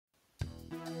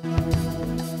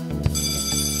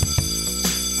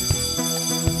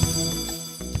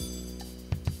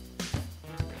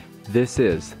This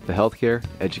is the Healthcare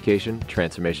Education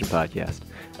Transformation Podcast,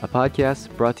 a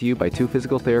podcast brought to you by two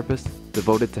physical therapists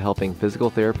devoted to helping physical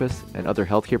therapists and other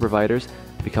healthcare providers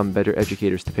become better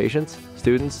educators to patients,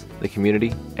 students, the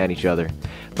community, and each other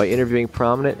by interviewing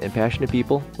prominent and passionate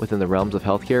people within the realms of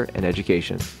healthcare and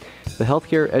education. The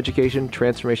Healthcare Education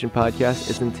Transformation Podcast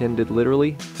is intended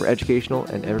literally for educational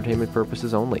and entertainment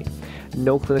purposes only.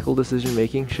 No clinical decision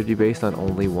making should be based on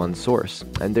only one source,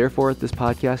 and therefore this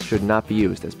podcast should not be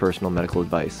used as personal medical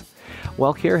advice.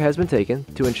 While care has been taken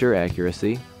to ensure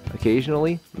accuracy,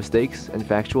 occasionally mistakes and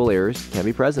factual errors can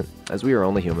be present, as we are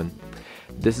only human.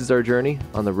 This is our journey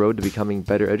on the road to becoming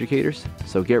better educators,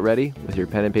 so get ready with your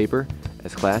pen and paper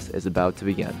as class is about to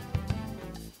begin.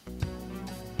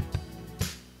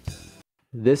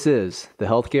 This is the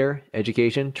Healthcare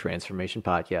Education Transformation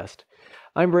Podcast.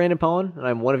 I'm Bryan and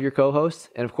I'm one of your co-hosts,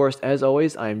 and of course, as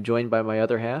always, I am joined by my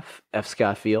other half, F.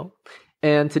 Scott Field.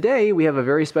 And today, we have a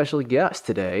very special guest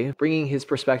today, bringing his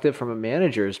perspective from a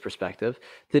manager's perspective.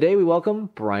 Today, we welcome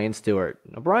Bryan Stewart.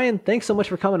 Now, Bryan, thanks so much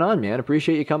for coming on, man.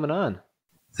 Appreciate you coming on.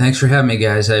 Thanks for having me,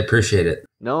 guys. I appreciate it.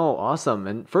 No, awesome.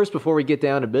 And first, before we get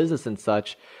down to business and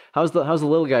such, how's the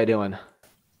little guy doing?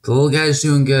 The little guy's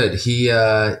doing good. He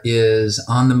is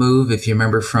on the move. If you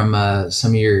remember from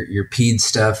some of your ped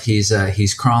stuff,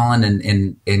 he's crawling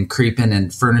and creeping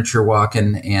and furniture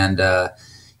walking, and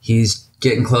he's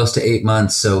getting close to 8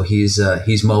 months. So he's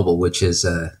mobile, which is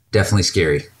definitely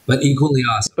scary, but equally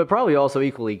awesome. But probably also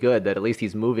equally good that at least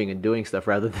he's moving and doing stuff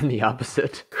rather than the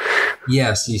opposite.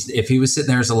 Yes, if he was sitting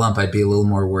there as a lump, I'd be a little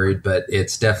more worried. But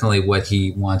it's definitely what he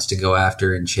wants to go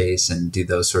after and chase and do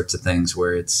those sorts of things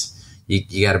where it's.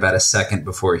 You got about a second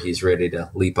before he's ready to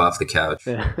leap off the couch.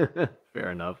 Fair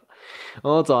enough.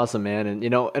 Well, that's awesome, man. And,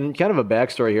 and kind of a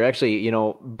backstory here. Actually,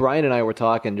 Bryan and I were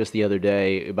talking just the other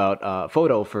day about a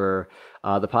photo for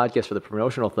the podcast for the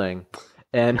promotional thing.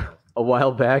 And a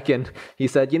while back, and he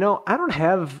said, I don't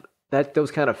have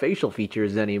those kind of facial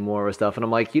features anymore or stuff. And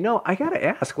I'm like, I got to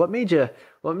ask, what made you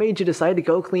decide to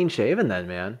go clean shaven then,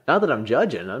 man? Not that I'm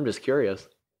judging. I'm just curious.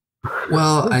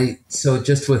 Well, so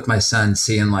just with my son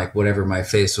seeing like whatever my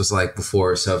face was like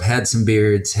before. So I've had some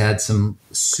beards, had some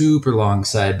super long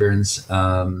sideburns.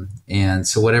 And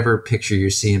so whatever picture you're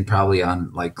seeing probably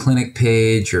on like clinic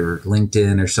page or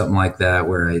LinkedIn or something like that,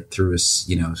 where I threw a,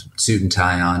 suit and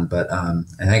tie on. But, I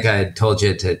think I had told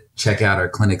you to check out our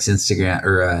clinic's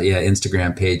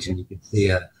Instagram page, and you can see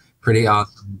a pretty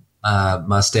awesome,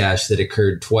 mustache that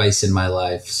occurred twice in my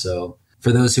life. So,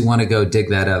 for those who want to go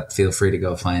dig that up, feel free to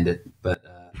go find it. But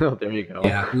there you go.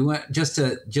 Yeah, we went just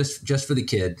for the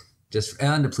kid,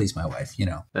 and to please my wife,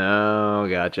 Oh,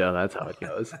 gotcha. That's how it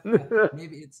goes.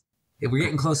 Maybe we're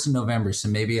getting close to November, so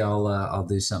maybe I'll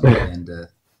do something and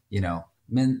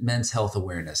men's health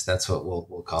awareness. That's what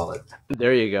we'll call it.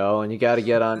 There you go. And you got to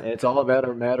get on. It's all about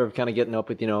a matter of kind of getting up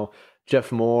with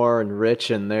Jeff Moore and Rich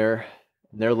and their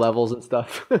levels and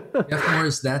stuff. Jeff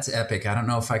Moore's, that's epic. I don't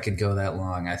know if I could go that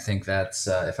long. I think that's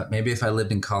if I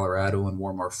lived in Colorado and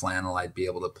wore more flannel, I'd be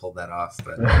able to pull that off.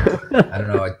 But I don't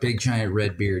know. A big giant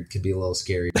red beard could be a little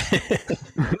scary.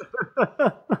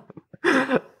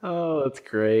 Oh, that's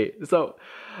great. So,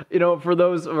 for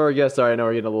those of our guests, sorry, I know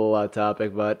we're getting a little off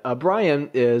topic, but Bryan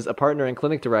is a partner and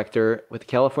clinic director with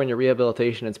California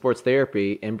Rehabilitation and Sports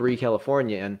Therapy in Bree,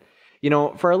 California, and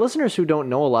for our listeners who don't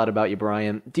know a lot about you,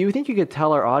 Bryan, do you think you could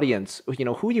tell our audience,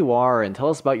 who you are and tell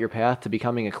us about your path to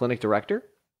becoming a clinic director?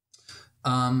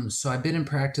 So I've been in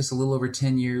practice a little over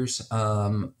 10 years.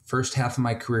 First half of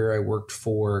my career, I worked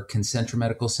for Concentra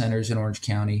Medical Centers in Orange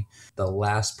County. The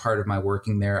last part of my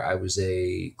working there, I was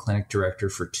a clinic director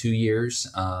for 2 years.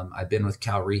 I've been with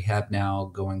Cal Rehab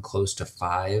now going close to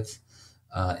 5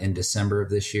 in December of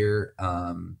this year.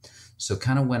 So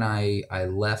kind of when I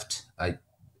left, I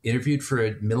interviewed for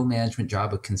a middle management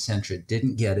job at Concentra,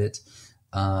 didn't get it.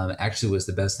 Actually was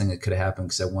the best thing that could have happened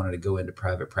because I wanted to go into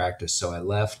private practice. So I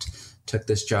left, took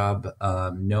this job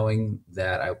knowing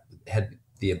that I had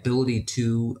the ability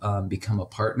to become a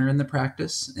partner in the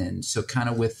practice. And so kind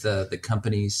of with the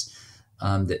companies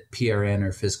that PRN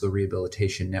or Physical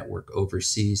Rehabilitation Network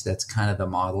oversees, that's kind of the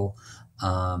model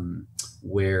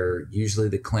where usually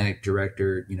the clinic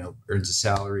director, earns a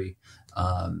salary,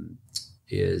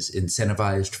 is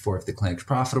incentivized for if the clinic's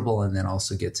profitable, and then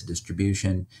also gets a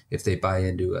distribution if they buy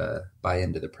into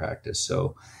the practice.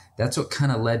 So that's what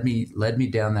kind of led me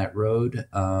down that road.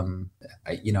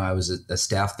 I was a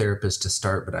staff therapist to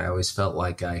start, but I always felt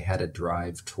like I had a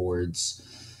drive towards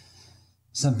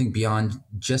something beyond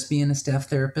just being a staff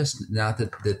therapist. Not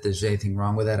that there's anything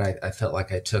wrong with that. I felt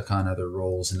like I took on other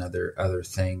roles and other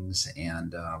things,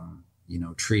 and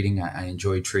treating. I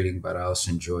enjoy treating, but I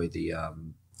also enjoy the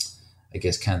I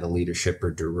guess, kind of the leadership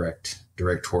or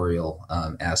directorial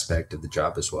aspect of the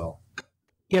job as well.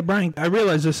 Yeah, Bryan, I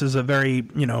realize this is a very,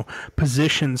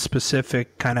 position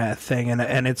specific kind of thing,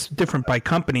 and it's different by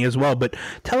company as well. But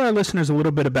tell our listeners a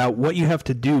little bit about what you have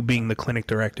to do being the clinic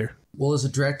director. Well, as a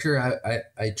director,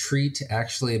 I treat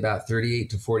actually about 38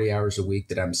 to 40 hours a week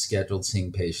that I'm scheduled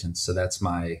seeing patients. So that's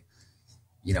my,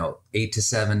 8 to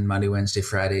 7, Monday, Wednesday,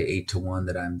 Friday, 8 to 1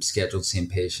 that I'm scheduled seeing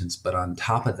patients. But on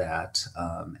top of that,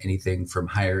 anything from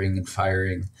hiring and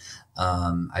firing,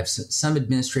 I've some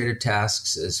administrative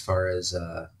tasks as far as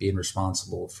being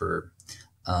responsible for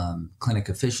clinic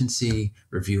efficiency,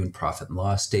 reviewing profit and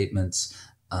loss statements.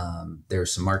 There are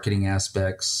some marketing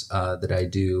aspects that I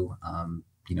do,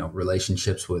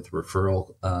 relationships with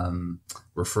referral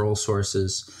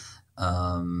sources,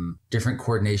 different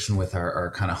coordination with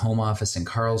our kind of home office in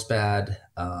Carlsbad,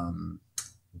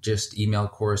 just email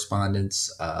correspondence,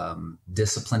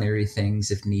 disciplinary things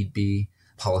if need be,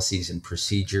 policies and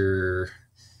procedure,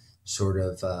 sort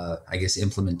of,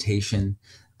 implementation,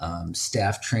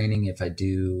 staff training if I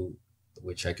do,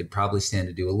 which I could probably stand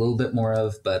to do a little bit more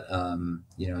of, but,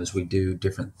 as we do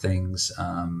different things,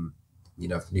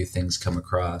 if new things come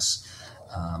across,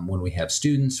 when we have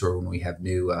students or when we have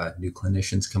new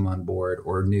clinicians come on board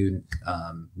or new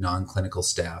non-clinical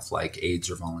staff like aides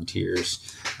or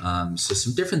volunteers. So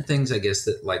some different things, I guess,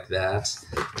 that.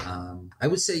 I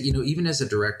would say, even as a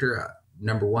director,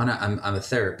 number one, I'm a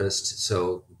therapist.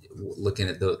 So looking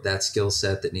at that skill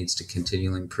set that needs to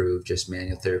continually improve, just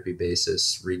manual therapy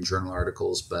basis, reading journal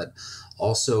articles, but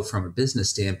also from a business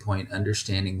standpoint,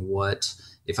 understanding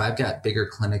if I've got bigger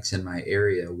clinics in my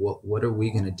area, what are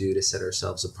we going to do to set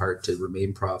ourselves apart to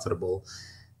remain profitable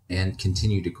and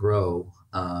continue to grow?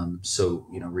 So,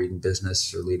 reading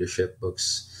business or leadership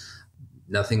books,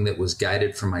 nothing that was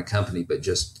guided from my company, but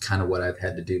just kind of what I've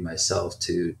had to do myself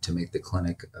to make the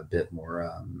clinic a bit more,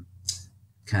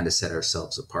 kind of set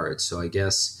ourselves apart. So I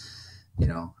guess,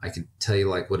 I could tell you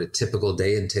like what a typical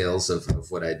day entails of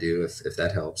what I do, if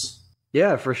that helps.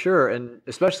 Yeah, for sure. And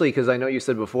especially because I know you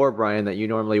said before, Bryan, that you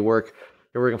normally you're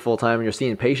working full time and you're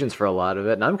seeing patients for a lot of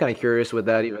it. And I'm kind of curious with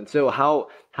that even. So how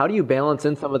do you balance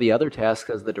in some of the other tasks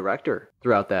as the director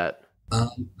throughout that?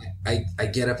 I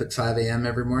get up at 5 a.m.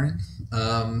 every morning.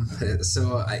 I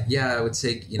would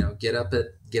say, get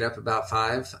up about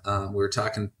 5. We were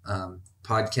talking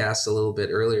podcasts a little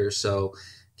bit earlier. So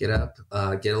get up,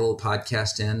 get a little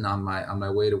podcast in on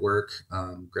my way to work,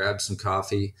 grab some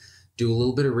coffee, do a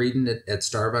little bit of reading at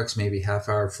Starbucks, maybe half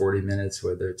hour, 40 minutes,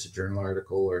 whether it's a journal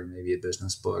article or maybe a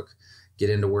business book.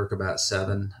 Get into work about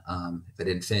 7. If I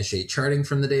didn't finish any charting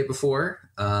from the day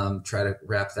before, try to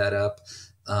wrap that up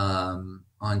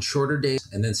on shorter days.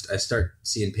 And then I start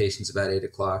seeing patients about 8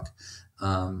 o'clock.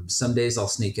 Some days I'll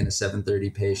sneak in a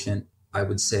 7:30 patient. I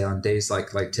would say on days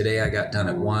like today, I got done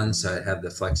at 1, so I have the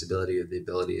flexibility of the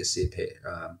ability to see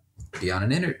be on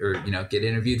an interview or, get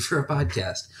interviewed for a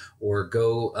podcast or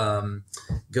go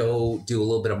do a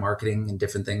little bit of marketing and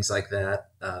different things like that.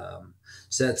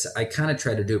 So I kind of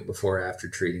try to do it before or after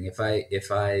treating. If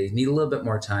I need a little bit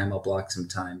more time, I'll block some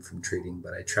time from treating,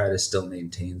 but I try to still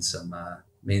maintain some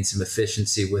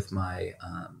efficiency with my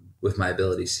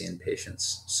ability seeing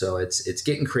patients. So it's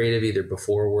getting creative either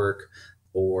before work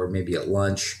or maybe at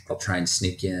lunch. I'll try and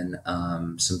sneak in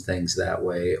some things that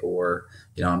way, or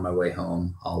on my way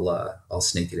home, I'll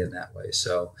sneak it in that way.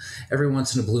 So every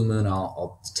once in a blue moon,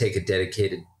 I'll take a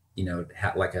dedicated,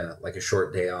 like a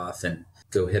short day off and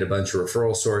go hit a bunch of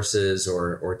referral sources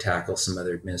or tackle some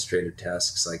other administrative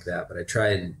tasks like that. But I try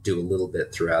and do a little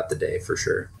bit throughout the day for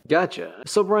sure. Gotcha.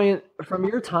 So Bryan, from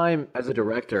your time as a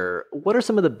director, what are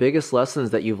some of the biggest lessons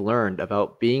that you've learned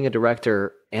about being a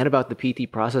director and about the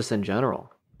PT process in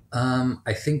general?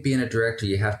 I think being a director,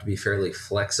 you have to be fairly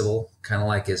flexible, kind of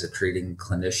like as a treating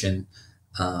clinician.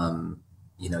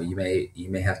 You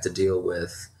may have to deal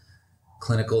with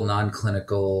clinical,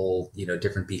 non-clinical,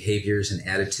 different behaviors and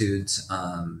attitudes.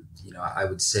 I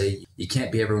would say you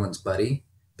can't be everyone's buddy,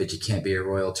 but you can't be a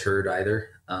royal turd either.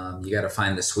 You got to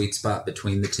find the sweet spot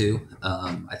between the two.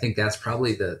 I think that's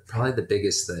probably the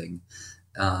biggest thing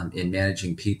in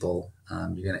managing people.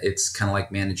 It's kind of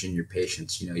like managing your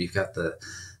patients. You've got the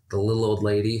little old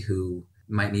lady who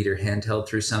might need her hand held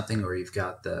through something, or you've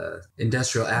got the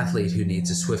industrial athlete who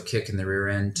needs a swift kick in the rear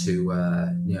end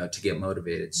to get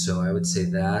motivated. So I would say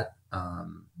that,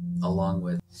 along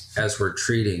with as we're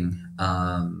treating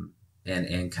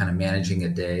and kind of managing a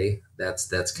day,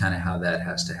 that's kind of how that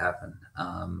has to happen.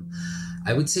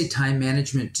 I would say time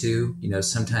management too.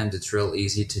 Sometimes it's real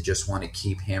easy to just want to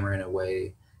keep hammering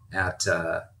away at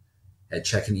at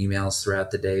checking emails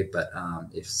throughout the day. But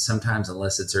if sometimes,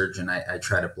 unless it's urgent, I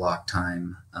try to block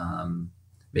time,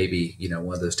 maybe,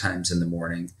 one of those times in the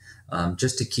morning,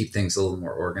 just to keep things a little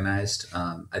more organized.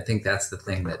 I think that's the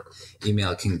thing that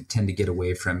email can tend to get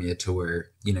away from you, to where,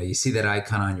 you see that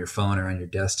icon on your phone or on your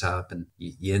desktop and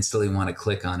you instantly want to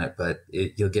click on it, but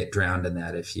you'll get drowned in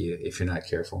that if you're not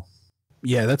careful.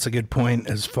 Yeah, that's a good point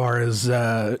as far as,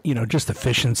 just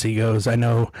efficiency goes. I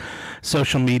know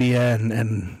social media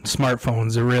and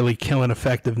smartphones are really killing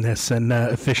effectiveness and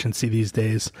efficiency these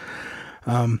days.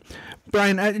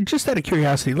 Bryan, just out of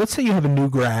curiosity, let's say you have a new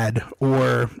grad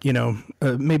or,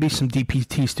 maybe some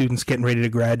DPT students getting ready to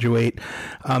graduate.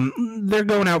 They're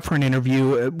going out for an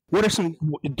interview. What are some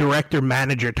director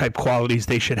manager type qualities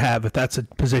they should have if that's a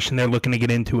position they're looking to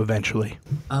get into eventually?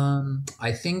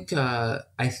 I think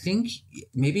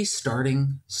maybe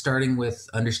starting with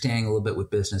understanding a little bit with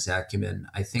business acumen.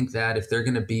 I think that if they're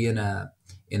going to be in a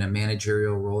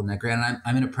managerial role. Now, granted,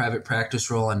 I'm in a private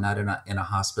practice role. I'm not in a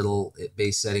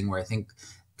hospital-based setting, where I think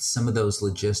some of those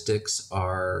logistics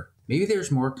are, maybe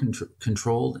there's more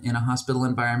controlled in a hospital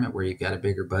environment where you've got a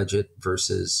bigger budget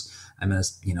versus I'm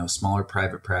in a smaller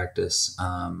private practice.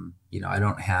 I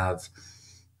don't have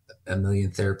a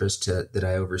million therapists that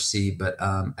I oversee, but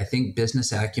I think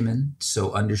business acumen,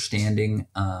 so understanding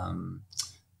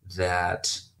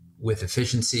that with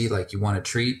efficiency, like you want to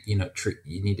treat, you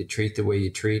need to treat the way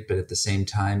you treat, but at the same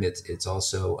time, it's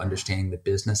also understanding the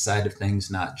business side of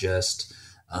things, not just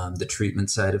the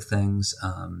treatment side of things.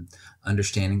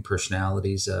 Understanding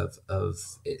personalities of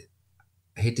it.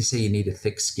 I hate to say you need a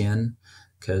thick skin,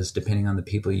 because depending on the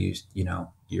people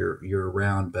you're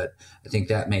around, but I think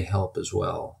that may help as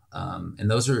well. And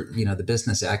those are, the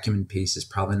business acumen piece is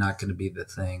probably not going to be the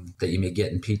thing that you may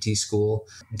get in PT school.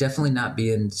 Definitely not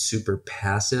being super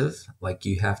passive. Like,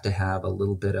 you have to have a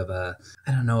little bit of I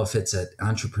don't know if it's an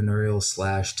entrepreneurial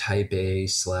 / type A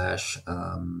 /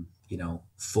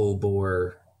 full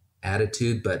bore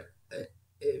attitude, but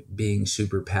being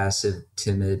super passive,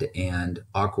 timid, and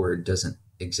awkward doesn't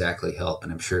exactly help.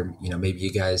 And I'm sure, maybe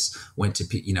you guys went to,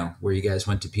 where you guys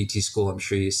went to PT school, I'm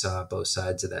sure you saw both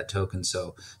sides of that token.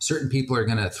 So certain people are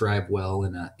going to thrive well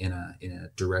in a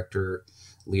director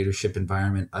leadership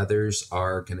environment. Others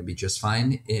are going to be just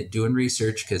fine doing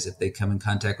research, because if they come in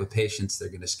contact with patients, they're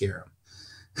going to scare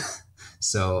them.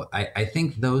 So I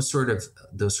think those sort of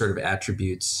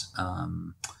attributes,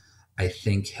 I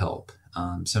think help.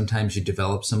 Sometimes you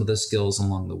develop some of those skills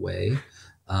along the way.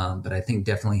 But I think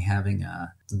definitely having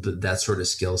that sort of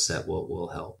skill set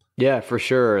will help. Yeah, for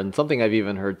sure. And something I've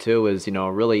even heard too is,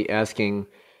 really asking,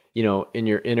 in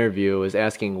your interview, is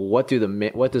asking what are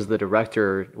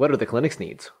the clinic's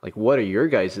needs? Like, what are your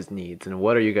guys' needs and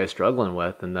what are you guys struggling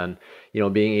with? And then,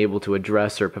 being able to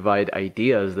address or provide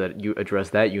ideas that you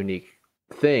address that unique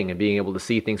thing, and being able to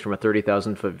see things from a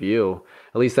 30,000 foot view.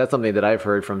 At least that's something that I've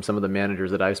heard from some of the managers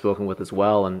that I've spoken with as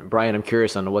well. And Bryan, I'm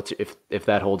curious on if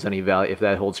that holds any value, if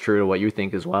that holds true to what you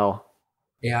think as well.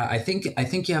 Yeah, I think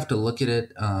you have to look at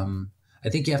it. I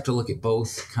think you have to look at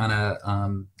both kind of.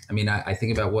 I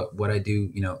think about what I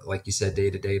do, like you said,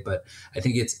 day to day. But I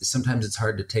think sometimes it's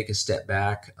hard to take a step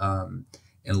back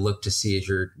and look to see, as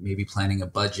you're maybe planning a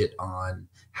budget on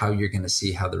how you're going to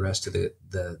see how the rest of the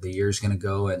year is going to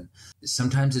go. And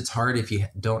sometimes it's hard if you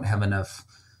don't have enough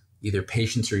either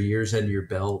patience or years under your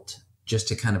belt just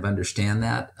to kind of understand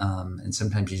that. And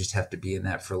sometimes you just have to be in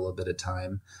that for a little bit of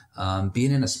time.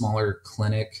 Being in a smaller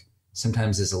clinic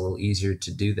sometimes is a little easier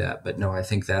to do that. But no, I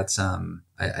think that's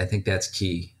I think that's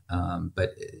key.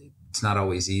 But it's not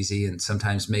always easy. And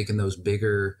sometimes making those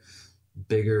bigger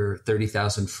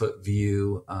 30,000 foot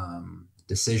view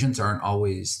decisions aren't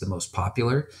always the most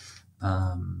popular.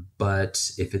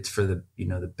 But if it's for the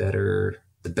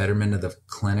betterment of the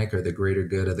clinic or the greater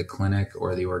good of the clinic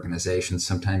or the organization,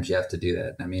 sometimes you have to do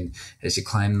that. I mean, as you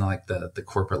climb like the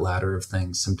corporate ladder of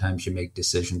things, sometimes you make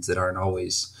decisions that aren't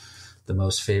always the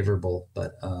most favorable.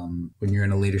 But when you're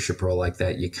in a leadership role like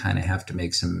that, you kind of have to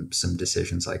make some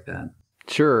decisions like that.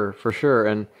 Sure, for sure.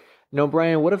 And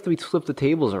Bryan, what if we flip the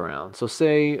tables around? So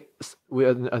say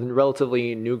a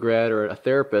relatively new grad or a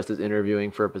therapist is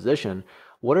interviewing for a position.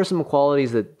 What are some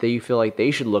qualities that they feel like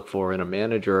they should look for in a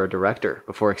manager or a director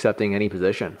before accepting any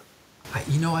position?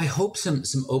 I hope some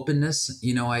openness.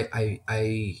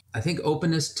 I think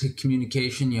openness to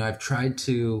communication. I've tried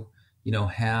to,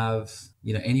 have,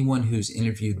 anyone who's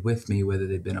interviewed with me, whether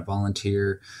they've been a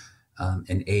volunteer,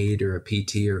 an aide or a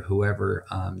PT or whoever,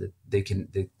 that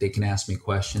they can ask me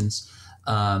questions.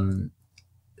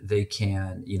 They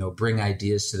can, bring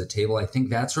ideas to the table. I think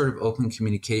that sort of open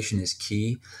communication is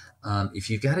key. If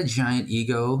you've got a giant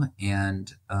ego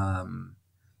and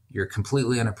you're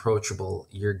completely unapproachable,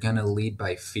 you're going to lead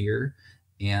by fear.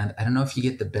 And I don't know if you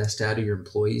get the best out of your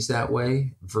employees that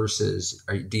way versus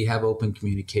do you have open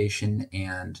communication,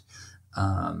 and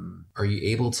are you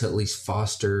able to at least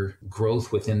foster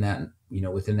growth within that,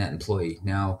 within that employee?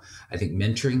 Now, I think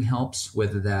mentoring helps,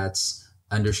 whether that's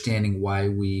understanding why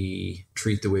we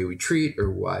treat the way we treat,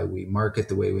 or why we market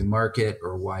the way we market,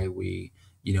 or why we,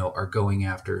 are going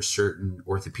after a certain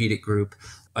orthopedic group,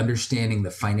 understanding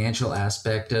the financial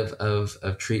aspect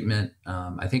of treatment.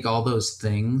 I think all those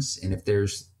things, and if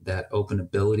there's that open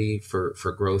ability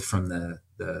for growth from the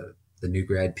new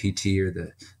grad PT or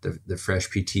the fresh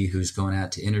PT who's going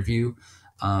out to interview,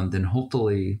 then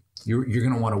hopefully you're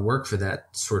going to want to work for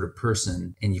that sort of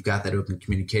person, and you've got that open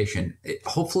communication.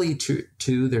 Hopefully,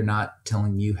 too, they're not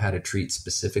telling you how to treat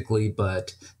specifically,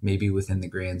 but maybe within the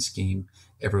grand scheme,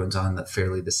 everyone's on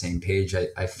fairly the same page.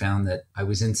 I found that I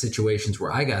was in situations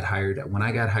where I got hired. When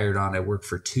I got hired on, I worked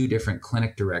for two different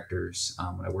clinic directors.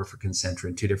 When I worked for Concentra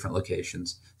in two different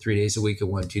locations, 3 days a week at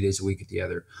one, 2 days a week at the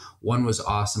other. One was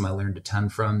awesome. I learned a ton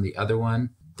from. The other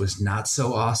one was not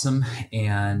so awesome.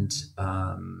 And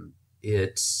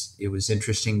it was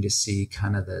interesting to see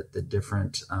kind of the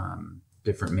different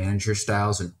manager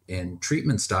styles and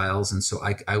treatment styles. And so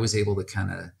I was able to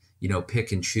kind of,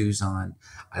 pick and choose on,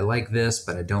 I like this,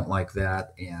 but I don't like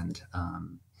that. And,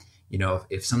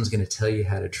 if someone's going to tell you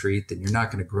how to treat, then you're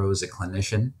not going to grow as a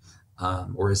clinician,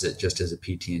 or is it just as a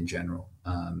PT in general?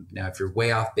 Now, if you're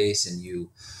way off base and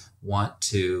you want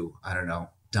to, I don't know,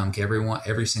 dunk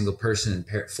every single person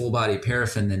in full body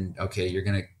paraffin, then okay, you're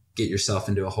going to get yourself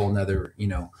into a whole nother,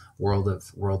 world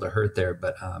of hurt there.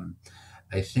 But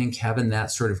I think having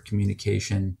that sort of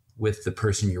communication with the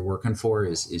person you're working for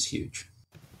is huge.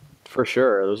 For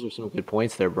sure. Those are some good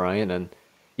points there, Bryan. And,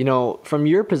 from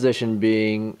your position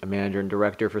being a manager and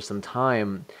director for some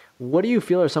time, what do you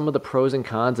feel are some of the pros and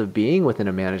cons of being within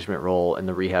a management role in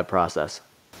the rehab process?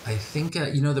 I think,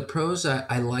 the pros,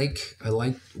 I like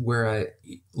where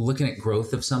looking at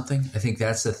growth of something. I think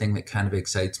that's the thing that kind of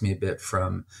excites me a bit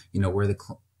from, where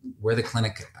the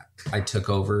clinic I took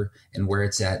over and where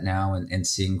it's at now, and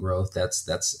seeing growth.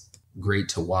 That's great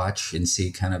to watch and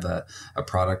see kind of a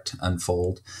product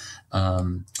unfold.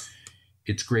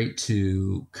 It's great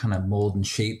to kind of mold and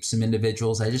shape some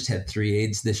individuals. I just had 3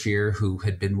 aides this year who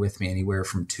had been with me anywhere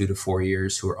from 2 to 4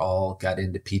 years, who are all got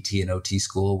into PT and OT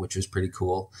school, which was pretty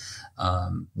cool.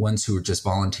 Ones who were just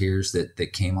volunteers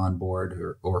that came on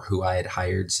board, or who I had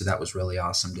hired. So that was really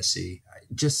awesome to see.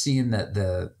 Just seeing that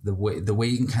the way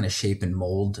you can kind of shape and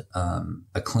mold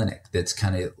a clinic that's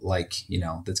kind of like,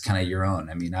 that's kind of your own.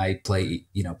 I mean, I play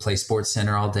Sports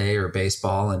Center all day, or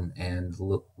baseball, and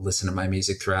listen to my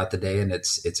music throughout the day. And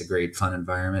it's a great fun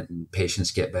environment, and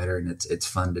patients get better, and it's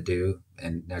fun to do.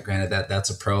 And now, granted, that's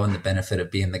a pro and the benefit of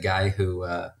being the guy who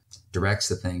directs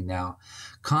the thing. Now,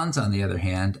 cons, on the other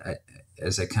hand,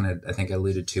 as I think I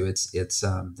alluded to, it's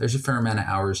there's a fair amount of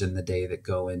hours in the day that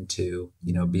go into,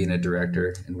 being a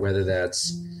director, and whether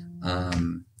that's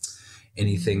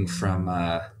anything from,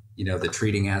 the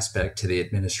treating aspect to the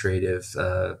administrative,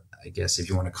 I guess, if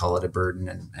you want to call it a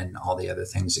burden, and all the other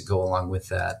things that go along with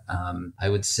that. I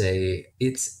would say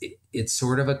it's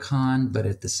sort of a con, but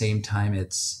at the same time,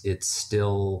 it's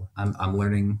still, I'm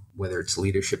learning, whether it's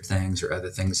leadership things or other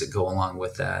things that go along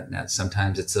with that. And that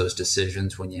sometimes it's those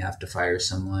decisions when you have to fire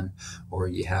someone, or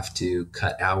you have to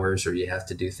cut hours, or you have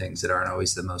to do things that aren't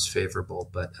always the most favorable.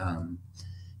 But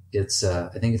it's I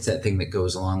think it's that thing that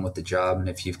goes along with the job. And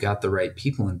if you've got the right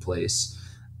people in place,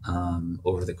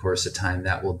 over the course of time,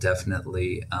 that will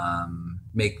definitely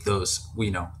make those,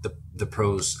 the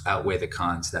pros outweigh the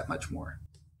cons that much more.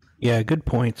 Yeah, good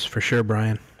points for sure,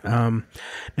 Bryan. Now,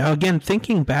 again,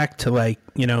 thinking back to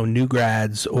new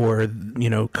grads or,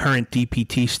 current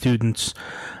DPT students,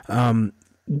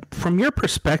 from your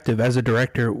perspective as a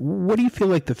director, what do you feel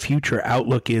like the future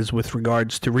outlook is with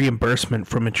regards to reimbursement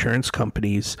from insurance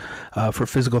companies for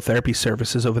physical therapy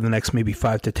services over the next maybe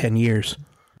 5 to 10 years?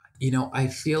 I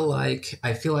feel like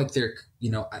they're,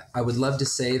 I would love to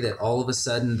say that all of a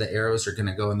sudden the arrows are going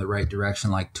to go in the right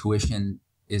direction, like tuition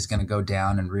is going to go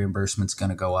down and reimbursement's going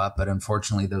to go up. But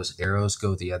unfortunately, those arrows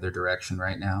go the other direction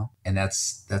right now. And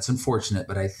that's unfortunate.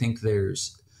 But I think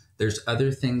there's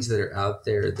other things that are out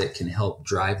there that can help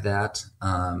drive that.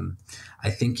 I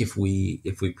think if we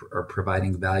are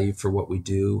providing value for what we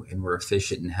do, and we're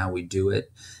efficient in how we do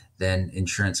it, then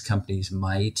insurance companies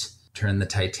might turn the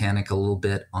Titanic a little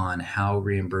bit on how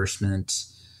reimbursement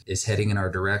is heading in our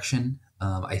direction.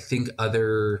 I think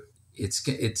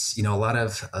it's a lot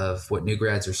of what new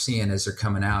grads are seeing as they're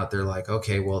coming out. They're like,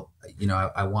 okay, well,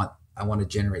 I want to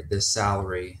generate this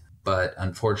salary, but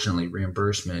unfortunately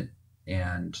reimbursement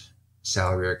and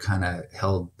salary are kind of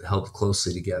held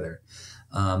closely together.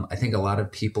 I think a lot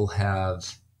of people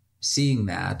have seeing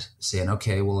that, saying,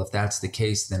 okay, well, if that's the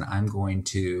case, then I'm going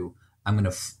to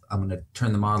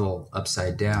turn the model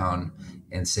upside down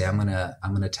and say I'm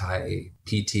gonna tie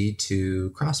PT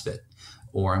to CrossFit,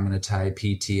 or I'm gonna tie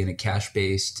PT in a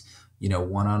cash-based,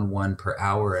 one-on-one per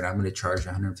hour, and I'm gonna charge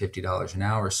 $150 an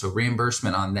hour. So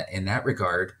reimbursement on that in that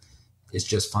regard is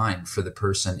just fine for the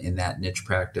person in that niche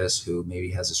practice who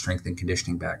maybe has a strength and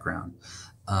conditioning background.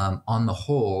 On the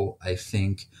whole, I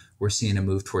think we're seeing a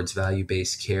move towards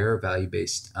value-based care,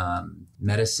 value-based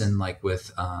medicine, like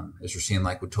as we're seeing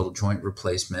like with total joint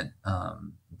replacement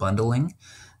bundling.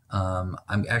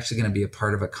 I'm actually going to be a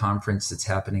part of a conference that's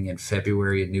happening in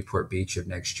February in Newport Beach of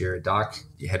next year. A doc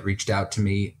had reached out to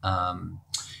me.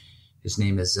 His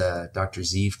name is Dr.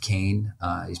 Zeev Kane.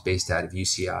 He's based out of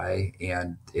UCI,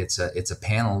 and it's a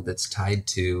panel that's tied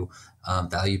to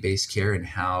value-based care and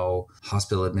how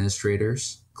hospital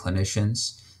administrators,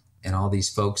 clinicians, and all these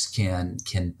folks can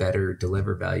better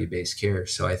deliver value-based care.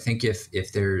 So I think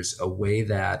if there's a way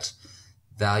that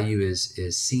value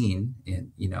is seen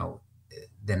in,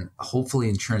 then hopefully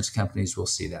insurance companies will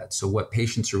see that. So what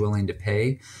patients are willing to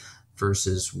pay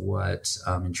versus what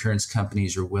insurance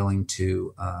companies are willing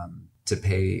to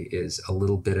pay is a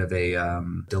little bit of a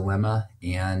dilemma.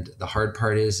 And the hard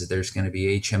part is there's going to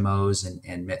be HMOs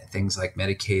and things like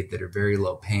Medicaid that are very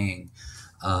low paying.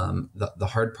 The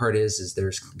hard part is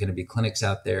there's going to be clinics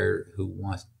out there who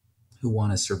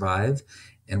want to survive,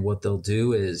 and what they'll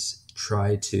do is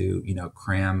try to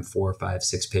cram 4, 5,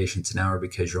 6 patients an hour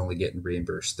because you're only getting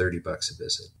reimbursed $30 a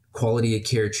visit. Quality of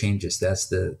care changes. That's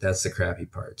the crappy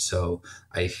part. So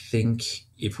I think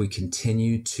if we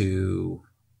continue to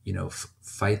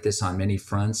fight this on many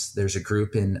fronts, there's a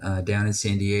group down in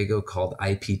San Diego called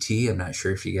IPT. I'm not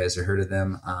sure if you guys have heard of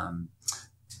them.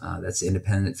 That's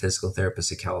Independent Physical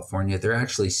Therapists of California. They're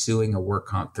actually suing a work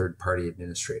comp third-party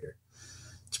administrator.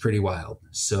 It's pretty wild.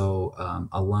 So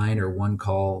Align or One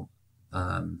Call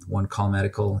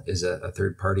Medical is a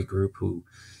third-party group who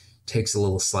takes a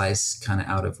little slice kind of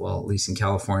out of, well, at least in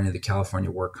California, the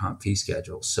California work comp fee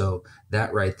schedule. So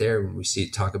that right there, when we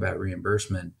talk about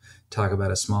reimbursement, talk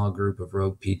about a small group of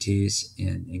rogue PTs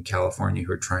in California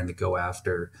who are trying to go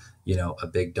after, a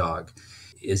big dog.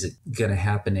 Is it going to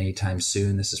happen anytime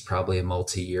soon? This is probably a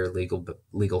multi-year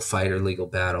legal fight or legal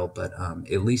battle, but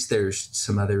at least there's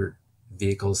some other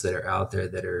vehicles that are out there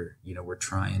that are, we're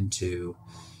trying to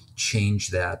change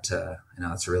that. I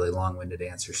know it's a really long-winded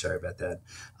answer. Sorry about that.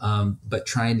 But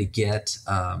trying to get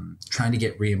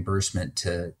reimbursement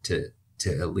to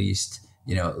at least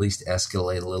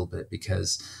escalate a little bit,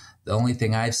 because the only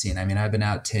thing I've seen, I've been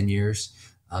out 10 years.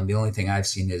 The only thing I've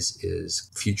seen is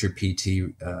future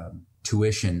PT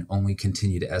tuition only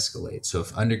continue to escalate. So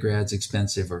if undergrad's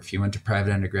expensive, or if you went to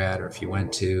private undergrad, or if I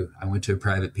went to a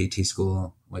private PT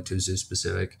school, went to a zoo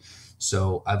specific.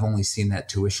 So I've only seen that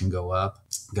tuition go up.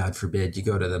 God forbid you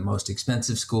go to the most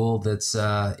expensive school that's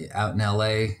out in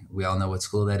LA. We all know what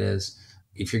school that is.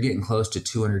 If you're getting close to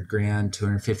 $200,000,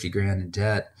 $250,000 in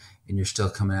debt, and you're still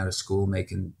coming out of school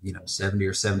making, $70,000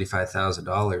 or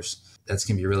 $75,000, that's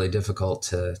going to be really difficult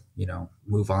to,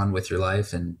 move on with your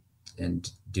life and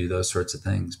do those sorts of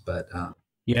things. But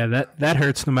yeah, that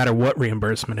hurts no matter what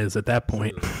reimbursement is at that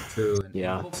point. True. And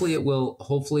yeah. Hopefully it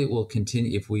will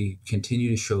continue. If we continue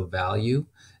to show value,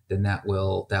 then that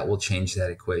will change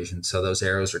that equation. So those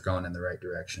arrows are going in the right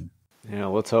direction. Yeah,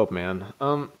 let's hope, man.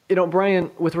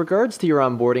 Bryan, with regards to your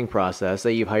onboarding process,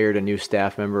 say you've hired a new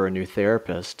staff member or a new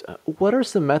therapist, what are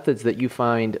some methods that you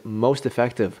find most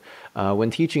effective when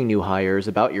teaching new hires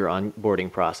about your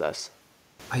onboarding process?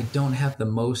 I don't have the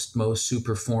most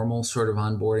super formal sort of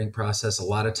onboarding process. A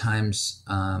lot of times,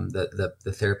 the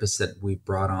therapists that we've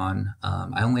brought on,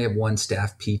 I only have one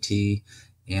staff PT,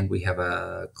 and we have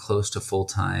a close to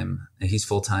full-time. He's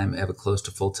full-time. I have a close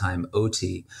to full-time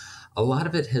OT. A lot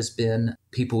of it has been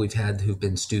people we've had who've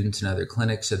been students in other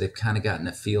clinics, so they've kind of gotten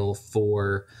a feel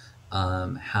for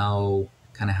how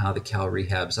the Cal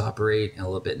rehabs operate, and a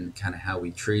little bit in kind of how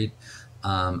we treat.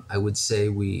 I would say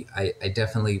I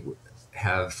definitely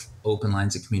have open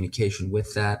lines of communication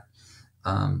with that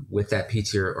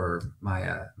PT or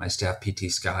my staff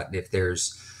PT, Scott. And if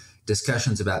there's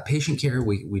discussions about patient care,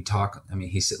 we talk.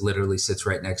 He literally sits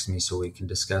right next to me, so we can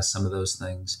discuss some of those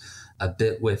things a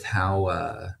bit with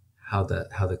how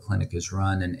the clinic is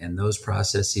run and those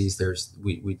processes.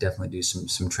 We definitely do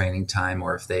some training time,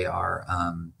 or if they are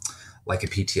like a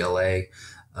PTLA,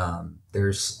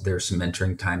 there's some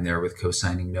mentoring time there with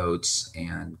co-signing notes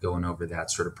and going over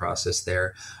that sort of process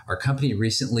there. Our company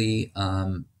recently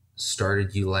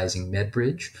started utilizing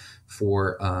MedBridge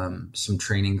for some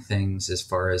training things as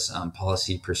far as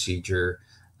policy, procedure,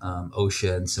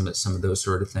 OSHA, and some of those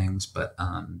sort of things. But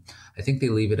I think they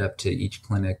leave it up to each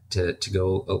clinic to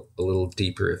go a little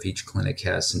deeper if each clinic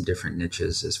has some different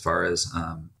niches as far as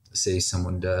say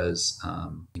someone does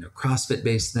CrossFit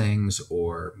based things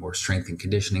or more strength and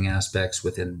conditioning aspects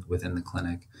within the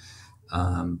clinic.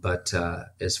 But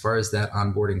as far as that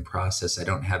onboarding process, I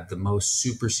don't have the most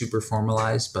super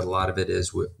formalized, but a lot of it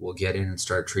is we'll get in and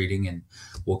start treating, and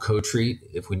we'll co-treat.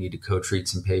 If we need to co-treat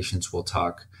some patients, we'll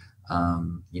talk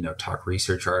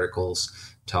research articles,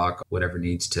 talk whatever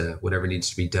needs to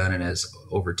be done. And as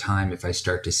over time, if I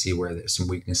start to see where some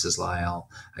weaknesses lie,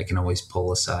 I can always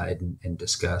pull aside and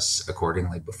discuss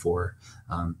accordingly before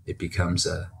it becomes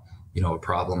a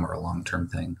problem or a long-term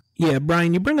thing. Yeah,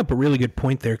 Bryan, you bring up a really good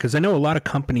point there, because I know a lot of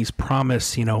companies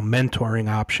promise, mentoring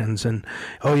options and,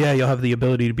 oh yeah, you'll have the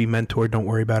ability to be mentored. Don't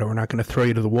worry about it. We're not going to throw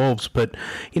you to the wolves. But,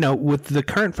 with the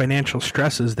current financial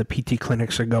stresses that PT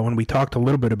clinics are going, we talked a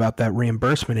little bit about that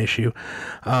reimbursement issue.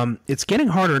 It's getting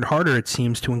harder and harder, it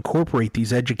seems, to incorporate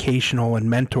these educational and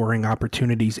mentoring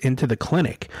opportunities into the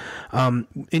clinic.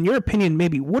 In your opinion,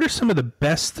 maybe what are some of the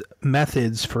best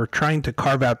methods for trying to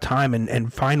carve out time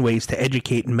and find ways to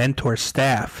educate and mentor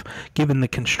staff, given the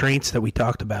constraints that we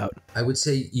talked about? I would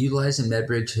say utilizing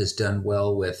MedBridge has done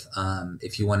well with,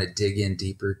 if you want to dig in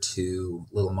deeper to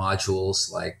little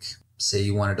modules, like say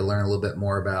you wanted to learn a little bit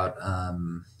more about,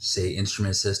 say,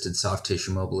 instrument-assisted soft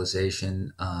tissue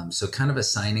mobilization. So kind of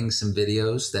assigning some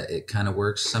videos that it kind of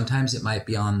works. Sometimes it might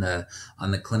be on the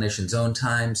clinician's own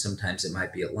time. Sometimes it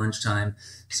might be at lunchtime.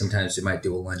 Sometimes we might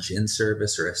do a lunch in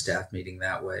service or a staff meeting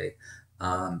that way.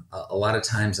 A lot of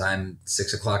times I'm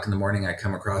 6 o'clock in the morning, I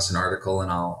come across an article and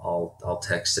I'll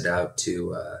text it out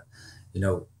to,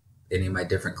 any of my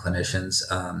different clinicians.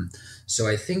 So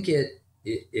I think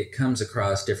it comes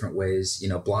across different ways,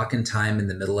 blocking time in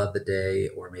the middle of the day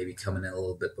or maybe coming in a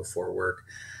little bit before work.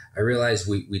 I realize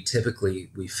we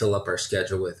typically fill up our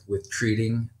schedule with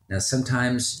treating. Now,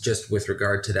 sometimes just with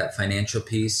regard to that financial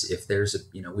piece, if there's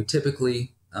we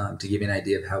typically, to give you an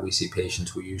idea of how we see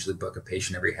patients, we usually book a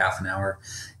patient every half an hour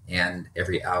and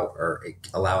every hour, or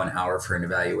allow an hour for an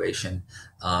evaluation.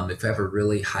 If I have a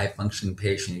really high functioning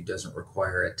patient who doesn't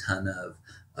require a ton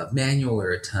of manual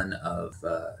or a ton of,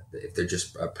 if they're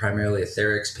just primarily a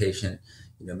Therex patient,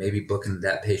 maybe booking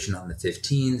that patient on the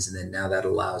 15s. And then now that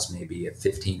allows maybe a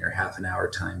 15 or half an hour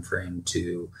time frame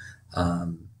to,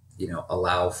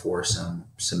 allow for some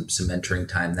mentoring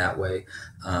time that way.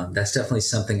 That's definitely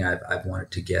something I've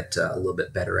wanted to get a little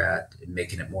bit better at, and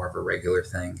making it more of a regular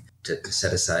thing to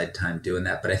set aside time doing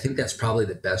that. But I think that's probably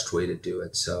the best way to do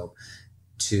it. So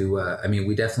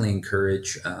we definitely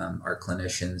encourage our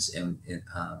clinicians, and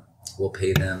we'll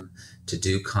pay them to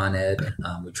do Con Ed.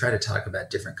 We try to talk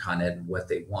about different Con Ed and what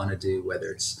they want to do,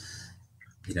 whether it's,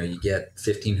 you get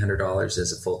 $1,500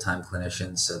 as a full-time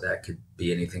clinician. So that could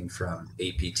be anything from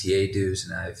APTA dues.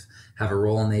 And I have a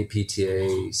role in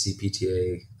APTA,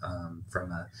 CPTA,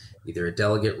 from either a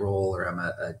delegate role, or I'm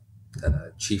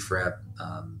a chief rep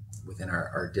within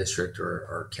our district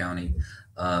or county.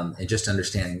 And just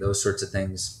understanding those sorts of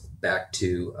things, back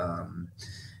to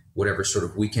whatever sort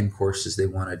of weekend courses they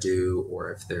want to do,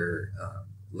 or if they're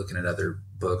looking at other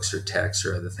books or texts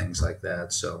or other things like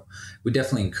that. So we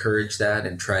definitely encourage that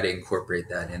and try to incorporate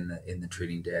that in the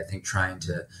treating day. I think trying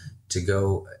to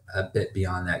go a bit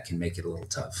beyond that can make it a little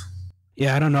tough.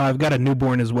 Yeah, I don't know. I've got a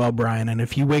newborn as well, Bryan, and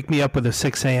if you wake me up with a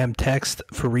 6 a.m. text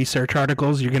for research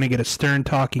articles, you're going to get a stern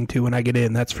talking to when I get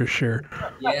in. That's for sure.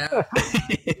 Yeah,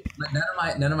 but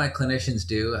none of my clinicians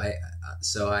do.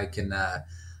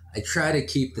 I try to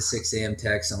keep the 6 a.m.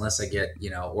 text unless I get,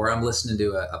 or I'm listening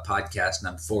to a podcast and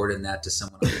I'm forwarding that to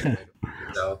someone else.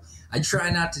 So I try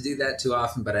not to do that too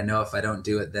often, but I know if I don't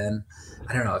do it, then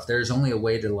I don't know if there's only a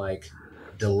way to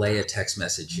delay a text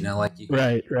message, you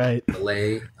can right.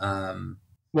 delay.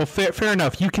 Well, fair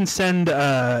enough. You can send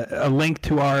a link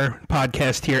to our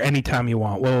podcast here anytime you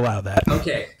want. We'll allow that.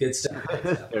 Okay, good stuff.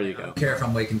 There you go. I don't care if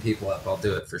I'm waking people up. I'll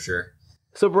do it for sure.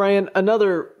 So, Bryan,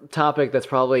 another topic that's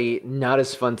probably not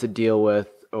as fun to deal with,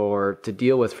 or to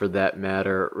deal with for that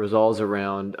matter, revolves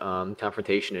around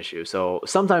confrontation issues. So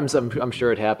sometimes I'm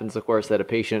sure it happens, of course, that a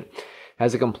patient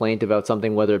has a complaint about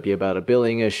something, whether it be about a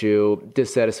billing issue,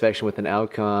 dissatisfaction with an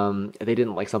outcome, they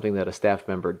didn't like something that a staff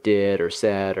member did or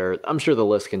said, or I'm sure the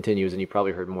list continues, and you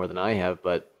probably heard more than I have,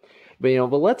 but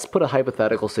let's put a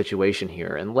hypothetical situation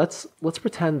here, and let's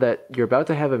pretend that you're about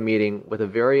to have a meeting with a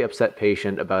very upset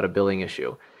patient about a billing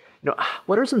issue.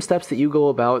 What are some steps that you go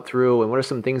about through, and what are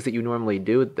some things that you normally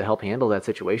do to help handle that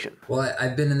situation? Well,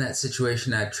 I've been in that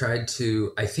situation. I've tried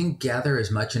to, I think, gather as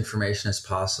much information as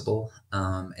possible.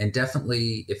 And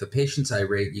definitely, if a patient's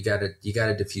irate, you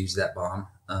gotta diffuse that bomb.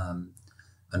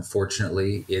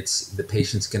 Unfortunately, it's the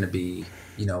patient's going to be,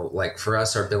 like for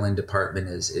us, our billing department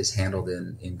is handled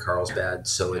in Carlsbad,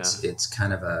 so it's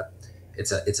kind of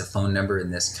it's a phone number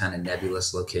in this kind of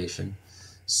nebulous location.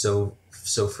 So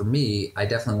for me, I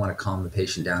definitely want to calm the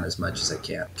patient down as much as I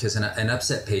can, because an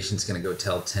upset patient's going to go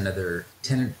tell 10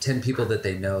 people that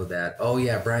they know that, oh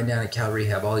yeah, Bryan down at Cal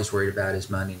Rehab, all he's worried about is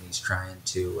money, and he's trying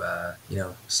to,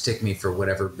 stick me for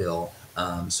whatever bill.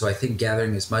 So I think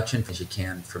gathering as much info as you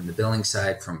can from the billing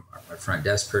side, from our front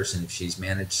desk person, if she's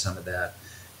managed some of that,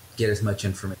 get as much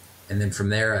information. And then from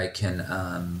there, I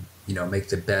can, make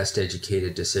the best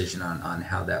educated decision on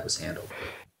how that was handled.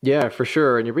 Yeah, for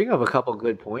sure. And you bring up a couple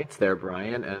good points there,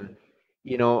 Bryan. And,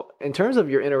 in terms of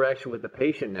your interaction with the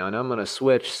patient now, and I'm going to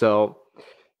switch. So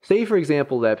say, for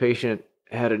example, that patient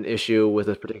had an issue with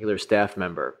a particular staff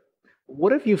member.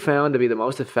 What have you found to be the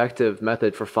most effective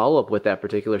method for follow-up with that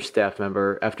particular staff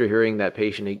member after hearing that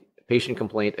patient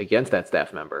complaint against that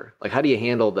staff member? Like, how do you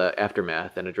handle the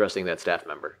aftermath and addressing that staff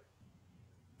member?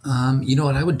 You know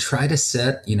what? I would try to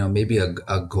set, maybe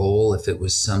a goal. If it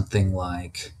was something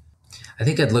like, I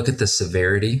think I'd look at the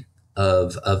severity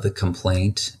of the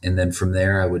complaint, and then from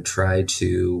there I would try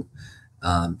to,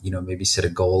 maybe set a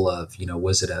goal of,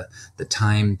 was it the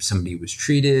time somebody was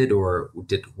treated, or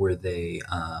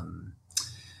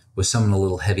was someone a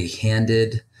little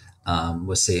heavy-handed?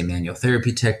 Was, say, a manual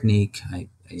therapy technique?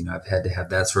 I've had to have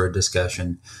that sort of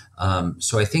discussion.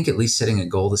 So I think at least setting a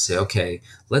goal to say, okay,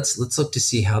 let's look to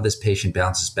see how this patient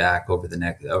bounces back over the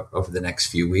next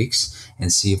few weeks,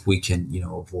 and see if we can,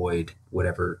 avoid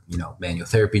whatever, manual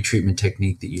therapy treatment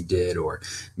technique that you did, or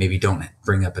maybe don't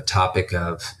bring up a topic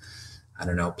of, I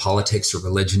don't know, politics or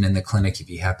religion in the clinic if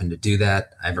you happen to do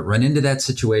that. I haven't run into that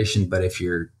situation, but if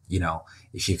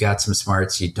you've got some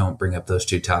smarts, you don't bring up those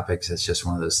two topics. It's just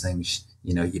one of those things,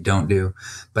 you don't do.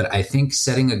 But I think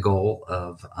setting a goal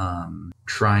of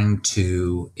trying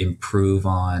to improve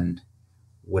on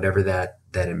whatever that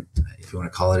if you want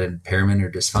to call it an impairment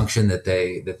or dysfunction that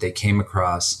they came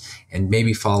across, and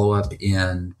maybe follow up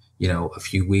in a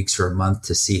few weeks or a month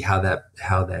to see how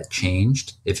that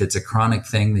changed. If it's a chronic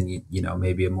thing, then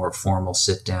maybe a more formal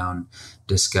sit down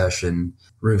discussion,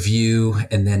 review.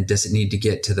 And then does it need to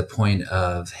get to the point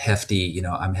of hefty,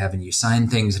 I'm having you sign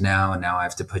things now, and now I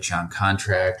have to put you on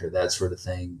contract, or that sort of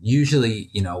thing.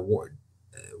 Usually,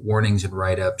 warnings and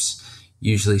write-ups,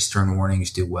 usually stern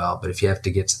warnings do well, but if you have to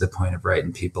get to the point of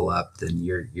writing people up, then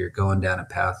you're going down a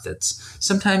path that's,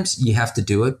 sometimes you have to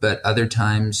do it, but other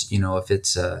times,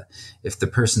 if the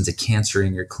person's a cancer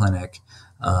in your clinic,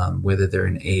 whether they're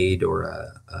an aide or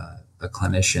a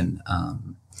clinician,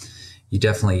 you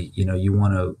definitely, you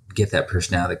want to get that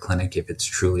person out of the clinic if it's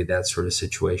truly that sort of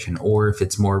situation. Or if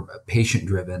it's more patient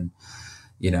driven,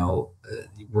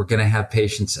 we're going to have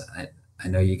patients. I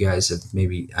know you guys have,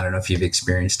 maybe, I don't know if you've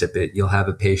experienced it, but you'll have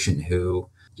a patient who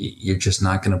you're just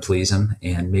not going to please them.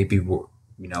 And maybe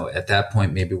at that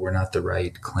point, maybe we're not the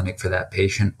right clinic for that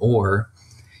patient, or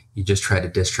you just try to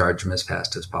discharge them as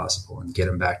fast as possible and get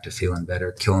them back to feeling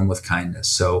better, kill them with kindness.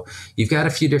 So you've got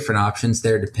a few different options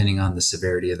there depending on the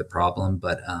severity of the problem.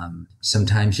 But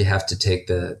sometimes you have to take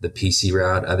the PC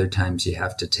route. Other times you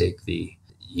have to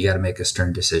you got to make a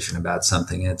stern decision about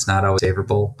something. And it's not always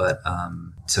favorable, but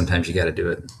sometimes you got to do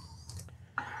it.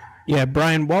 Yeah,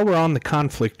 Bryan, while we're on the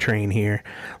conflict train here,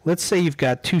 let's say you've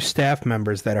got two staff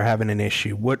members that are having an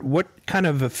issue. What kind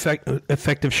of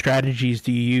effective strategies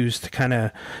do you use to kind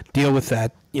of deal with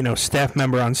that, staff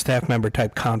member on staff member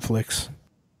type conflicts?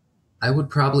 I would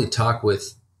probably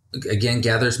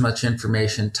gather as much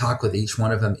information, talk with each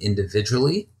one of them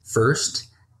individually first,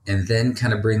 and then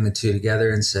kind of bring the two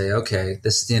together and say, okay,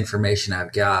 this is the information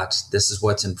I've got. This is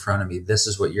what's in front of me. This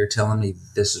is what you're telling me.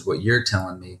 This is what you're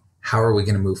telling me. How are we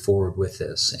going to move forward with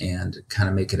this, and kind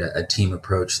of make it a team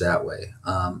approach that way?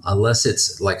 Unless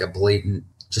it's like a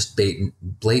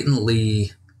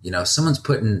blatantly, someone's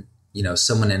putting,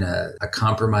 someone in a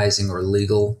compromising or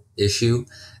legal issue,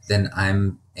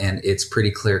 and it's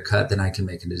pretty clear cut, then I can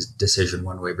make a decision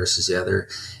one way versus the other.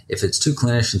 If it's two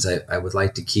clinicians I would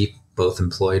like to keep both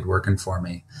employed working for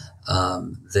me,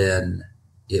 then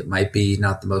it might be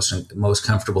not the most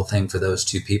comfortable thing for those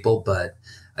two people. But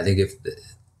I think if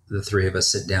the three of us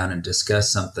sit down and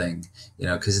discuss something,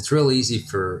 because it's real easy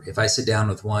if I sit down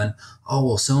with one, oh,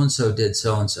 well, so-and-so did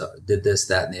this,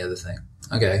 that, and the other thing.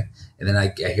 Okay. and then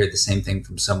I hear the same thing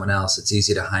from someone else, it's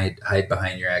easy to hide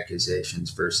behind your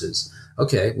accusations versus,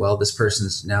 okay, well, this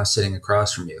person's now sitting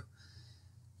across from you.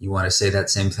 You want to say that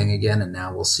same thing again, and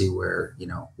now we'll see where,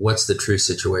 what's the true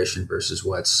situation versus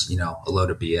what's, a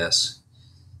load of BS.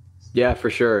 Yeah,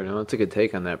 for sure. No, that's a good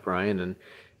take on that, Bryan. And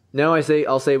now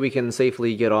I'll say we can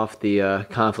safely get off the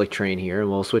conflict train here, and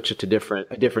we'll switch it to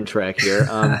a different track here.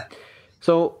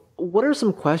 So what are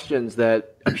some questions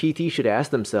that a PT should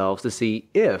ask themselves to see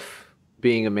if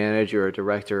being a manager or a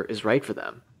director is right for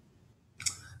them?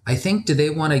 I think, do they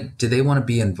want to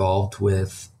be involved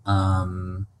with,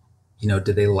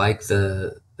 do they like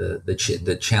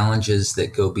the challenges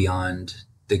that go beyond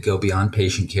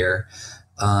patient care?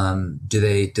 Do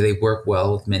they work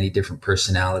well with many different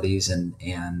personalities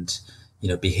and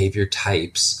behavior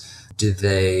types? Do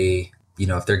they,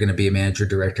 if they're going to be a manager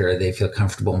director, do they feel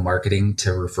comfortable marketing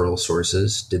to referral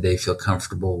sources? Do they feel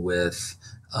comfortable with,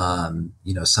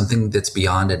 something that's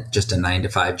beyond just a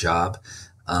 9-to-5 job?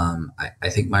 I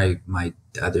think my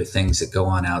other things that go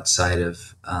on outside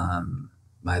of,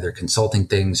 my other consulting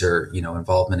things or,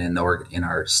 involvement in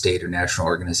our state or national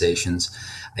organizations,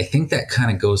 I think that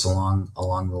kind of goes along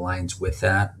the lines with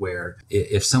that, where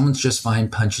if someone's just fine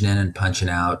punching in and punching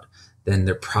out, then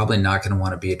they're probably not going to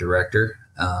want to be a director.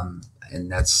 And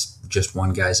that's just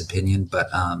one guy's opinion. But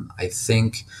I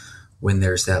think when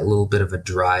there's that little bit of a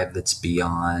drive that's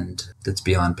beyond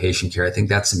patient care, I think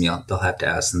that's something they'll have to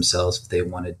ask themselves if they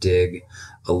want to dig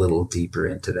a little deeper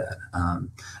into that.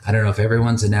 I don't know if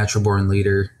everyone's a natural born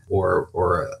leader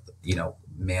or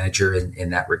manager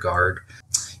in that regard.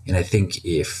 And I think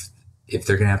if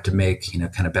they're going to have to make,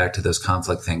 kind of back to those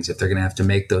conflict things, if they're going to have to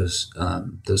make those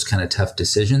kind of tough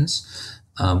decisions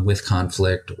with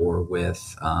conflict or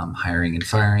with hiring and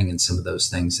firing and some of those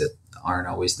things that aren't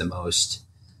always the most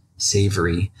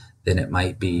savory, then it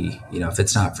might be, if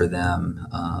it's not for them,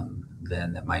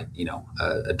 then that might,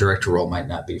 a director role might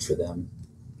not be for them.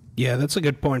 Yeah, that's a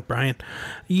good point, Bryan.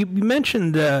 You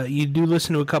mentioned you do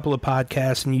listen to a couple of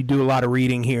podcasts and you do a lot of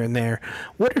reading here and there.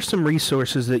 What are some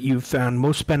resources that you've found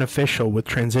most beneficial with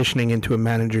transitioning into a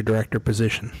manager-director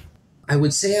position? I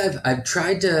would say I've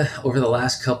tried to, over the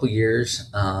last couple of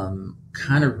years,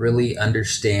 kind of really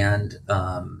understand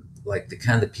like the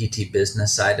kind of the PT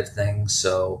business side of things.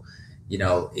 So,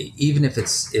 even if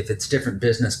it's different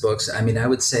business books, I mean, I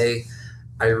would say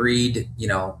I read,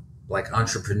 like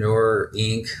Entrepreneur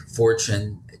Inc.,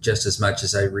 Fortune, just as much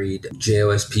as I read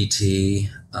JOSPT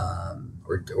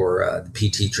or the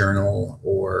PT Journal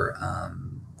or,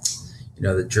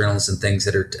 the journals and things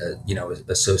that are,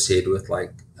 associated with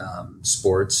like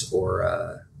sports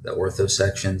or the ortho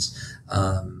sections.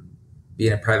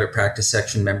 Being a private practice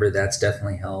section member, that's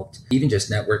definitely helped. Even just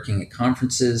networking at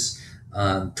conferences.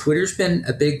 Twitter's been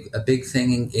a big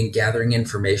thing in gathering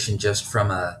information just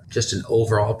from just an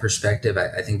overall perspective.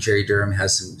 I think Jerry Durham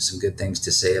has some good things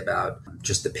to say about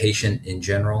just the patient in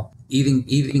general.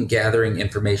 Even gathering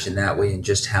information that way and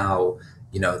just how,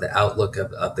 the outlook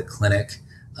of the clinic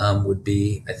would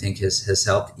be, I think has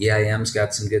helped. EIM's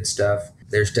got some good stuff.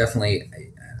 There's definitely,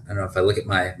 I don't know, if I look at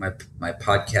my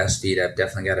podcast feed, I've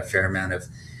definitely got a fair amount of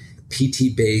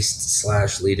PT based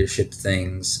 / leadership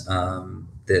things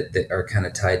that are kind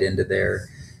of tied into there.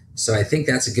 So I think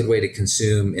that's a good way to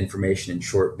consume information in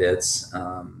short bits.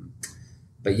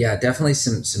 But yeah, definitely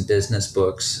some business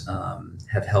books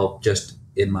have helped just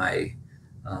in my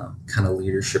kind of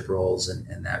leadership roles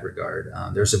in that regard.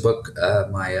 There's a book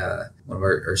one of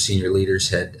our senior leaders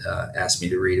had asked me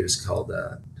to read. It was called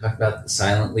Talk About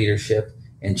Silent Leadership,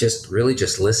 and just really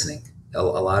just listening. A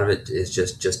lot of it is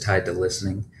just tied to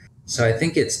listening. So I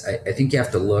think I think you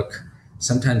have to look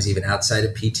sometimes even outside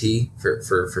of PT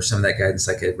for some of that guidance.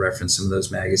 I could reference some of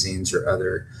those magazines or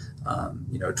other,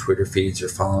 Twitter feeds or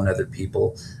following other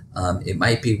people. It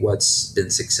might be what's been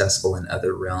successful in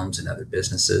other realms and other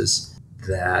businesses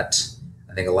that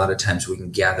I think a lot of times we can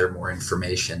gather more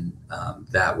information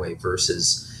that way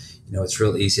versus, it's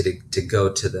real easy to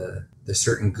go to the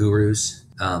certain gurus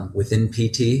within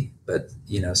PT, but,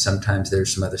 sometimes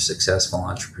there's some other successful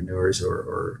entrepreneurs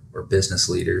or business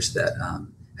leaders that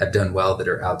have done well that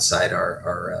are outside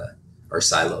our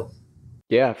silo.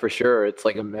 Yeah, for sure. It's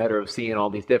like a matter of seeing all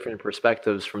these different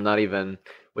perspectives from not even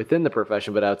within the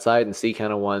profession, but outside, and see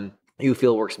kind of one you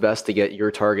feel works best to get your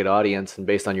target audience and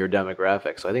based on your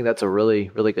demographic. So I think that's a really,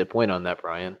 really good point on that,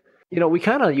 Bryan. We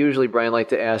kind of usually, Bryan, like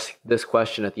to ask this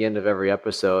question at the end of every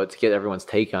episode to get everyone's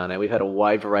take on it. We've had a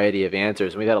wide variety of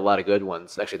answers, and we've had a lot of good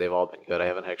ones. Actually, they've all been good. I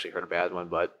haven't actually heard a bad one.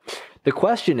 But the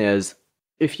question is,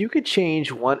 if you could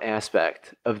change one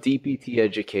aspect of DPT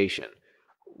education,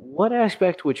 what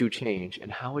aspect would you change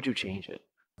and how would you change it?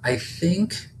 I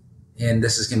think, and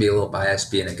this is going to be a little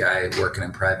biased being a guy working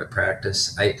in private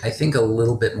practice, I think a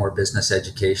little bit more business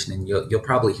education, and you'll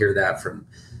probably hear that from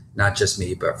not just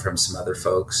me, but from some other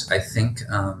folks. I think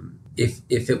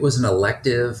if it was an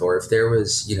elective, or if there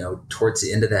was, towards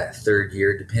the end of that third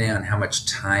year, depending on how much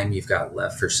time you've got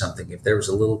left for something, if there was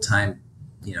a little time,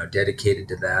 dedicated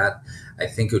to that, I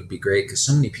think it would be great, because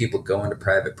so many people go into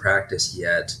private practice,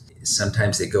 yet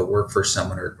sometimes they go work for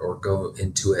someone or go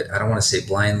into it. I don't want to say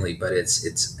blindly, but it's,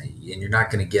 and you're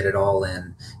not going to get it all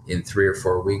in 3 or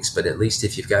 4 weeks, but at least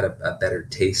if you've got a better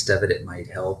taste of it, it might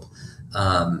help.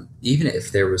 Even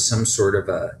if there was some sort of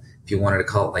if you wanted to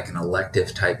call it like an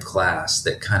elective type class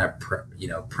that kind of,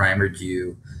 primered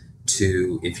you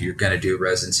to, if you're going to do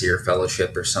residency or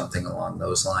fellowship or something along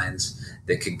those lines,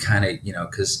 that could kind of,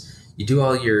 because you do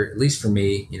all your, at least for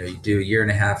me, you do a year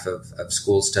and a half of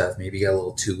school stuff, maybe you got a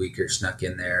little 2-weeker snuck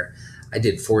in there. I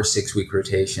did 4 6-week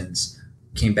rotations,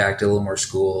 came back to a little more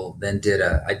school, then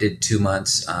I did 2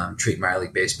 months treating minor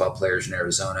league baseball players in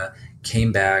Arizona,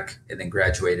 came back, and then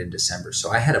graduated in December.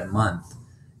 So I had a month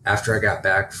after I got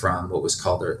back from what was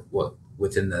called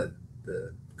within the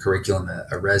curriculum,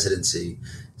 a residency.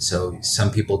 So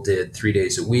some people did 3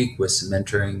 days a week with some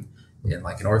mentoring in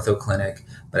like an ortho clinic.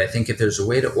 But I think if there's a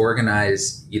way to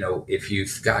organize, if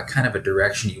you've got kind of a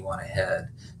direction you want to head,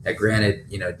 now granted,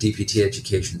 DPT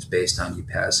education is based on you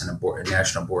passing a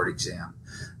national board exam.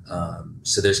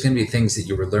 So there's going to be things that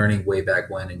you were learning way back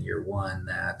when in year one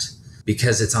that,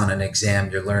 because it's on an exam,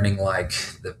 you're learning like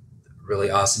the really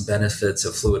awesome benefits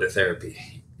of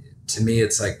fluidotherapy. To me,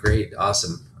 it's like, great,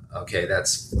 awesome. Okay,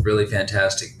 that's really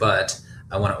fantastic. But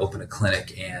I want to open a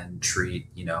clinic and treat,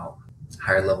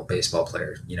 higher level baseball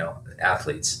players,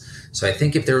 athletes. So I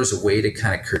think if there was a way to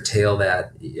kind of curtail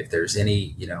that, if there's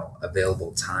any,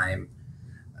 available time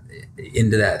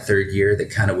into that third year that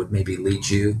kind of would maybe lead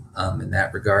you in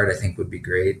that regard, I think would be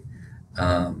great.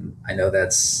 I know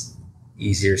that's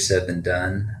easier said than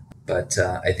done, but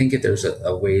I think if there's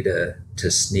a way to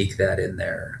sneak that in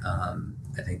there,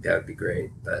 I think that would be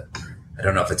great, but I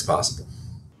don't know if it's possible.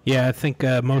 Yeah, I think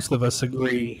most of us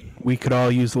agree we could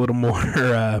all use a little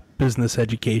more business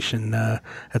education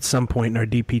at some point in our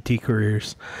DPT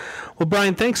careers. Well,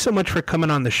 Bryan, thanks so much for coming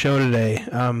on the show today.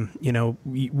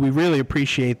 We really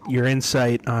appreciate your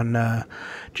insight on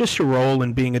just your role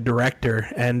in being a director,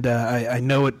 and I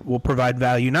know it will provide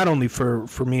value not only for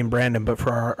me and Brandon, but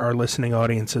for our listening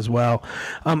audience as well.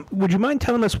 Would you mind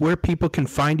telling us where people can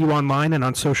find you online and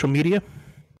on social media?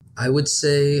 I would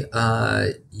say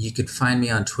you could find me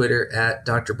on Twitter at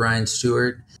Dr. Bryan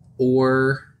Stewart,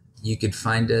 or you could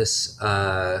find us.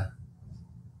 That's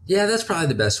probably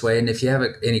the best way. And if you have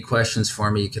any questions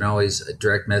for me, you can always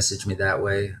direct message me that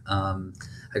way. I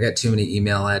got too many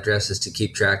email addresses to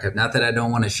keep track of. Not that I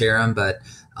don't want to share them, but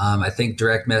I think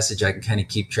direct message I can kind of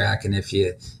keep track. And if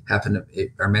you happen to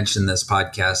or mention this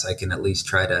podcast, I can at least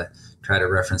try to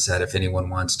reference that if anyone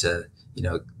wants to,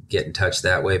 get in touch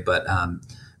that way. But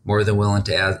more than willing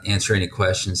to answer any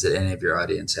questions that any of your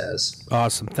audience has.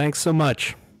 Awesome. Thanks so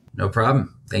much. No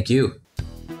problem. Thank you.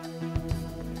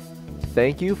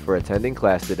 Thank you for attending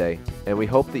class today, and we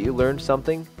hope that you learned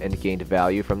something and gained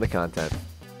value from the content.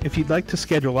 If you'd like to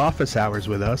schedule office hours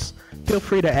with us, feel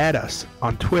free to add us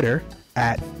on Twitter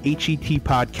at HET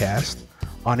Podcast,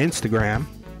 on Instagram,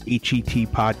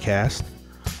 HET Podcast,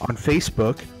 on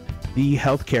Facebook, the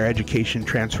Healthcare Education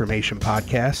Transformation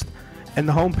Podcast, and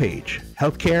the homepage,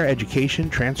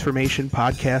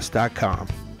 healthcareeducationtransformationpodcast.com.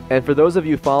 And for those of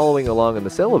you following along in the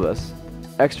syllabus,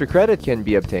 extra credit can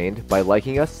be obtained by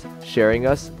liking us, sharing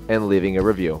us, and leaving a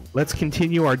review. Let's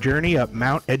continue our journey up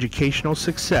Mount Educational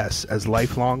Success as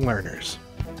lifelong learners.